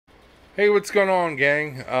Hey, what's going on,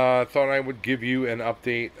 gang? Thought I would give you an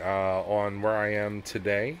update on where I am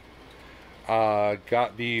today.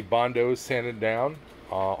 Got the Bondo sanded down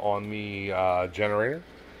on the generator,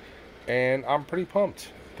 and I'm pretty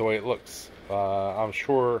pumped the way it looks. I'm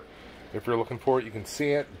sure if you're looking for it, you can see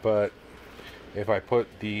it, but if I put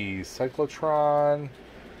the cyclotron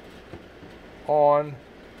on,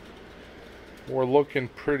 we're looking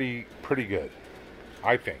pretty good,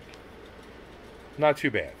 I think. Not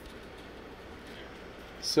too bad.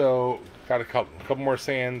 So got a couple more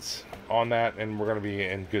sands on that, and we're going to be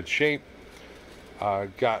in good shape.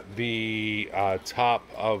 Got the top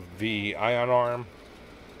of the ion arm.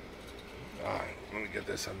 Let me get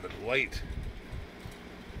this under the light.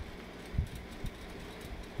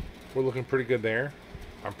 We're looking pretty good there.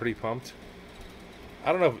 I'm pretty pumped.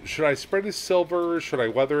 I don't know. Should I spray this silver? Should I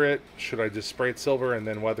weather it? Should I just spray it silver and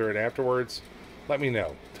then weather it afterwards? Let me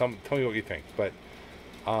know. Tell me what you think. But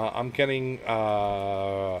I'm getting.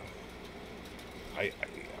 I'm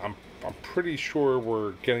pretty sure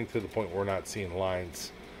we're getting to the point where we're not seeing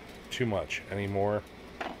lines too much anymore.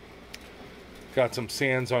 Got some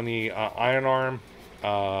sands on the iron arm.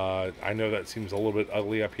 I know that seems a little bit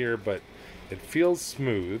ugly up here, but it feels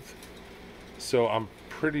smooth. So I'm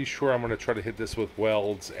pretty sure I'm going to try to hit this with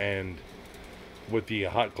welds and with the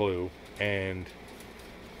hot glue and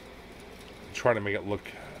try to make it look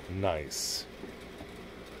nice.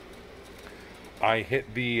 I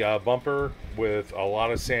hit the bumper with a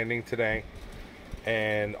lot of sanding today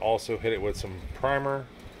and also hit it with some primer.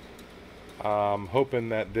 I'm hoping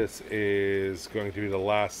that this is going to be the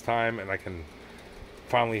last time and I can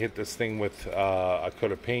finally hit this thing with a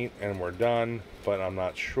coat of paint and we're done, but I'm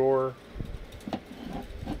not sure.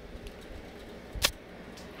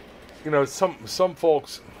 You know, some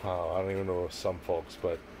folks, I don't even know some folks,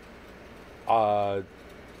 but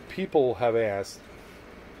people have asked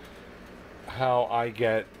how I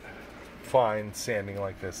get fine sanding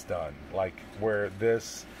like this done. Like where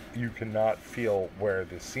this, you cannot feel where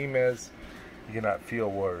the seam is, you cannot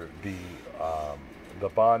feel where the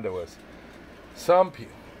Bondo is. Some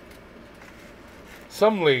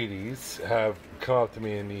ladies have come up to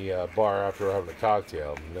me in the bar after having a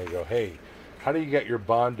cocktail, and they go, "Hey, how do you get your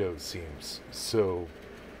Bondo seams so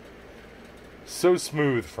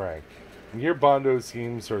smooth, Frank? Your Bondo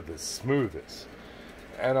seams are the smoothest."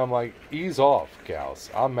 And I'm like, ease off,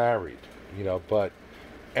 gals. I'm married, you know. But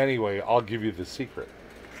anyway, I'll give you the secret.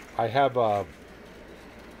 I have I'll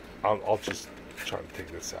just try to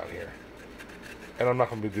take this out here, and I'm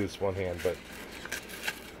not going to do this one hand, but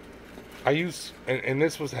I use, and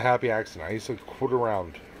this was a happy accident. I used a quarter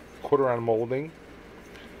round molding,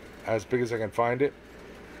 as big as I can find it,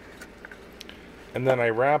 and then I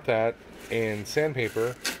wrap that in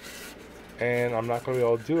sandpaper. And I'm not going to be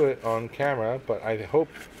able to do it on camera, but I hope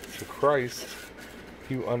to Christ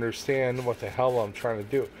you understand what the hell I'm trying to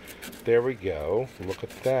do. There we go. Look at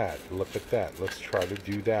that. Look at that. Let's try to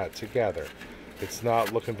do that together. It's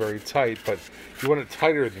not looking very tight, but you want it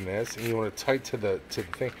tighter than this, and you want it tight to the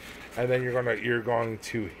thing, and then you're going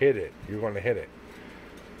to hit it. You're going to hit it,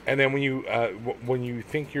 and then when you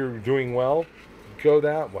think you're doing well, go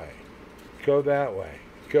that way, go that way,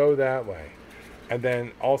 go that way. And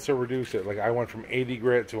then also reduce it. Like I went from 80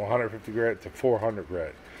 grit to 150 grit to 400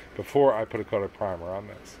 grit before I put a coat of primer on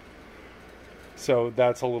this. So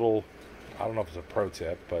that's a little, I don't know if it's a pro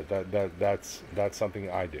tip, but that's something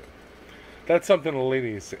I do. That's something the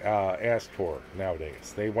ladies ask for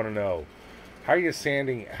nowadays. They want to know, how are you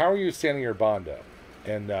sanding your Bondo?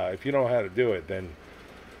 And if you don't know how to do it, then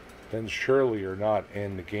surely you're not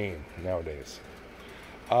in the game nowadays.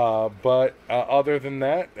 But other than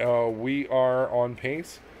that, we are on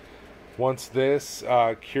pace. Once this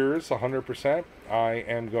cures 100%, I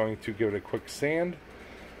am going to give it a quick sand.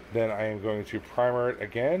 Then I am going to primer it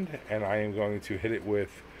again, and I am going to hit it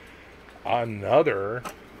with another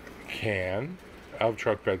can of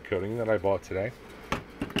truck bed coating that I bought today.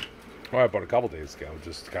 Well, I bought a couple days ago,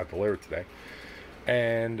 just got delivered today.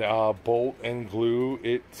 And bolt and glue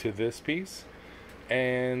it to this piece.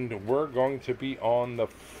 And we're going to be on the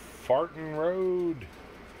farting road.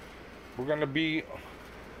 We're gonna be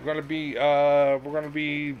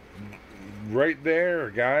right there,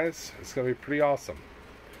 guys. It's gonna be pretty awesome.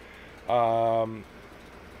 Other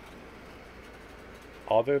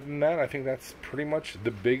than that, I think that's pretty much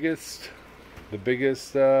the biggest thing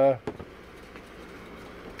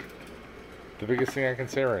I can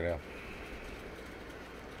say right now.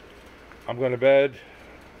 I'm going to bed.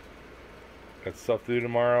 Got stuff to do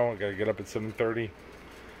tomorrow. I gotta get up at 7:30.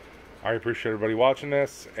 I appreciate everybody watching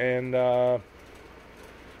this. And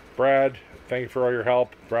Brad, thank you for all your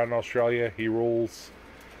help. Brad in Australia, he rules.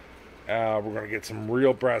 We're going to get some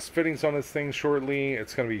real brass fittings on this thing shortly.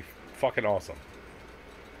 It's going to be fucking awesome.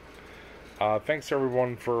 Thanks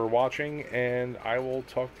everyone for watching, and I will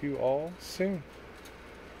talk to you all soon.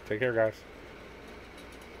 Take care, guys.